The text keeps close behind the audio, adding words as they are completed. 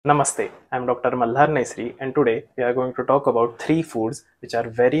Namaste, I'm Dr. Malhar Nesari, and today we are going to talk about three foods which are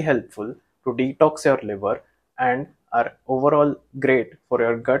very helpful to detox your liver and are overall great for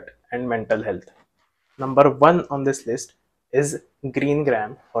your gut and mental health. Number one on this list is green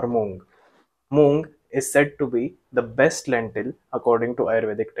gram or moong. Moong is said to be the best lentil according to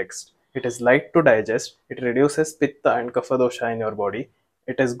Ayurvedic text. It is light to digest, it reduces pitta and kapha dosha in your body,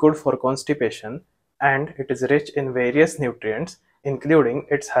 it is good for constipation, and it is rich in various nutrients, including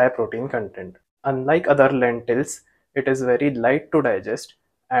its high protein content. Unlike other lentils, it is very light to digest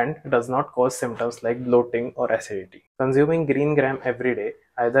and does not cause symptoms like bloating or acidity. Consuming green gram every day,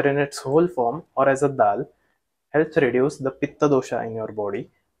 either in its whole form or as a dal, helps reduce the pitta dosha in your body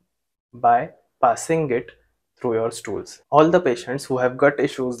by passing it through your stools. All the patients who have gut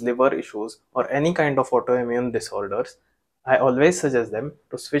issues, liver issues, or any kind of autoimmune disorders, I always suggest them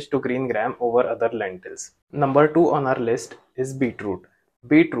to switch to green gram over other lentils. Number two on our list is beetroot.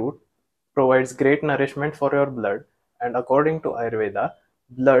 Beetroot provides great nourishment for your blood, and according to Ayurveda,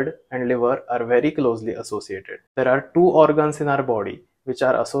 blood and liver are very closely associated. There are two organs in our body which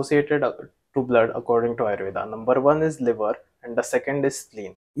are associated to blood according to Ayurveda. Number one is liver, and the second is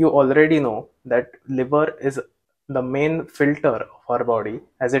spleen. You already know that liver is the main filter of our body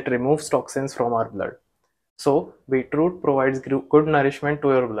as it removes toxins from our blood. So beetroot provides good nourishment to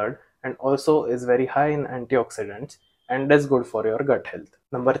your blood and also is very high in antioxidants and is good for your gut health.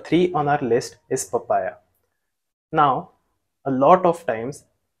 Number three on our list is papaya. Now, a lot of times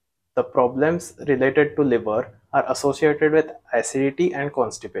the problems related to liver are associated with acidity and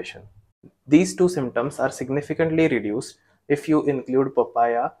constipation. These two symptoms are significantly reduced if you include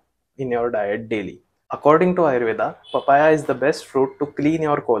papaya in your diet daily. According to Ayurveda, papaya is the best fruit to clean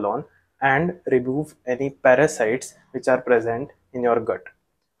your colon and remove any parasites which are present in your gut.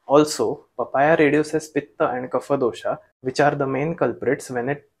 Also, papaya reduces pitta and kapha dosha, which are the main culprits when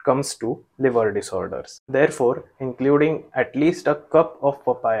it comes to liver disorders. Therefore, including at least a cup of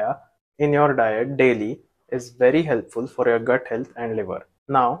papaya in your diet daily is very helpful for your gut health and liver.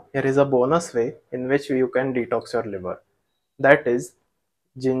 Now, here is a bonus way in which you can detox your liver. That is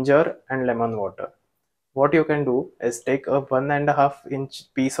ginger and lemon water. What you can do is take a 1.5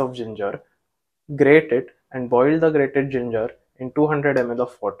 inch piece of ginger, grate it, and boil the grated ginger in 200 ml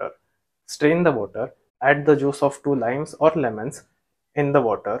of water. Strain the water, add the juice of 2 limes or lemons in the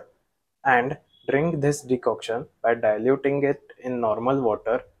water, and drink this decoction by diluting it in normal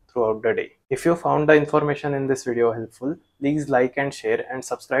water throughout the day. If you found the information in this video helpful, please like and share and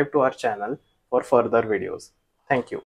subscribe to our channel for further videos. Thank you.